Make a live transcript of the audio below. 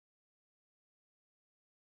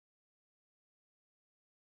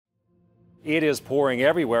It is pouring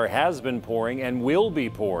everywhere, has been pouring, and will be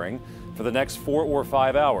pouring for the next 4 or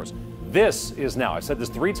 5 hours. This is now, I've said this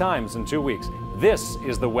 3 times in 2 weeks, this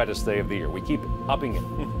is the wettest day of the year. We keep upping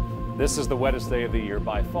it. This is the wettest day of the year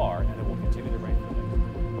by far, and it will continue to rain for the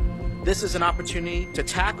next. This is an opportunity to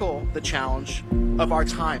tackle the challenge of our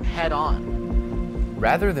time head on.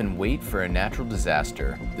 Rather than wait for a natural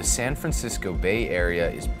disaster, the San Francisco Bay Area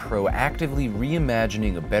is proactively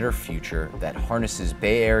reimagining a better future that harnesses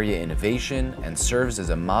Bay Area innovation and serves as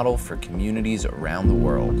a model for communities around the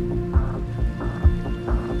world.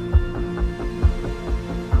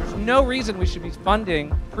 There's no reason we should be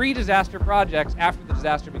funding pre-disaster projects after the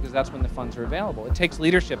disaster, because that's when the funds are available. It takes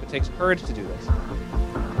leadership, it takes courage to do this.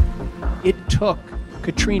 It took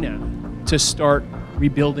Katrina to start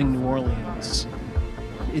rebuilding New Orleans.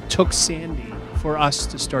 It took Sandy for us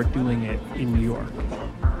to start doing it in New York.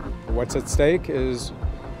 What's at stake is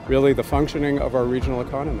really the functioning of our regional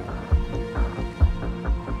economy.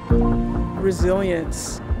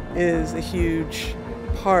 Resilience is a huge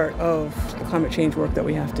part of the climate change work that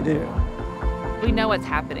we have to do. We know what's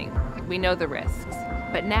happening. We know the risks.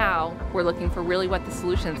 But now we're looking for really what the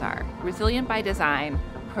solutions are. Resilient by Design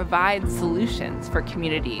provides solutions for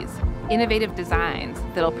communities, innovative designs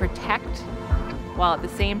that'll protect while at the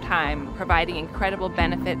same time providing incredible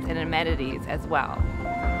benefits and amenities as well.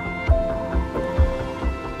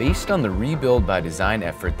 Based on the Rebuild by Design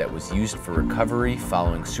effort that was used for recovery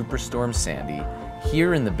following Superstorm Sandy,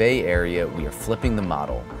 here in the Bay Area we are flipping the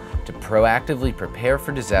model to proactively prepare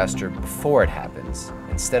for disaster before it happens,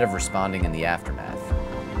 instead of responding in the aftermath.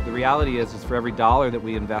 The reality is for every dollar that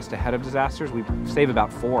we invest ahead of disasters, we save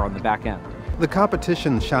about 4 on the back end. The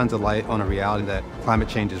competition shines a light on a reality that climate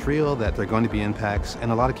change is real, that there are going to be impacts,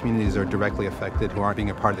 and a lot of communities are directly affected who aren't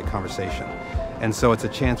being a part of the conversation. And so it's a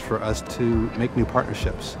chance for us to make new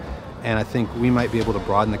partnerships. And I think we might be able to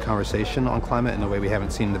broaden the conversation on climate in a way we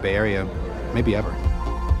haven't seen in the Bay Area, maybe ever.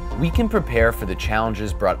 We can prepare for the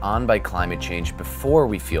challenges brought on by climate change before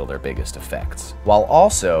we feel their biggest effects, while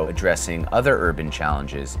also addressing other urban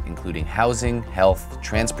challenges, including housing, health,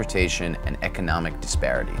 transportation, and economic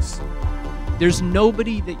disparities. There's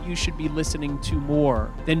nobody that you should be listening to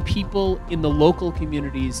more than people in the local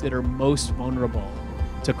communities that are most vulnerable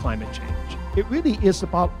to climate change. It really is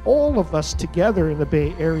about all of us together in the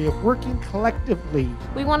Bay Area working collectively.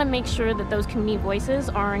 We want to make sure that those community voices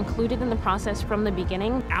are included in the process from the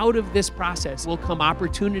beginning. Out of this process will come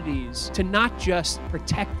opportunities to not just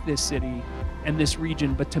protect this city and this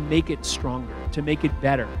region, but to make it stronger, to make it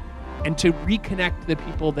better, and to reconnect the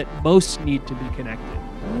people that most need to be connected.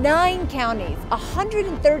 9 counties,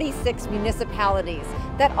 136 municipalities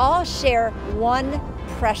that all share one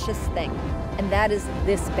precious thing, and that is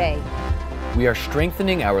this bay. We are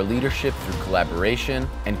strengthening our leadership through collaboration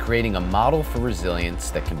and creating a model for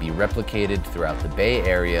resilience that can be replicated throughout the Bay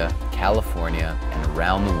Area, California, and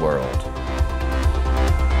around the world.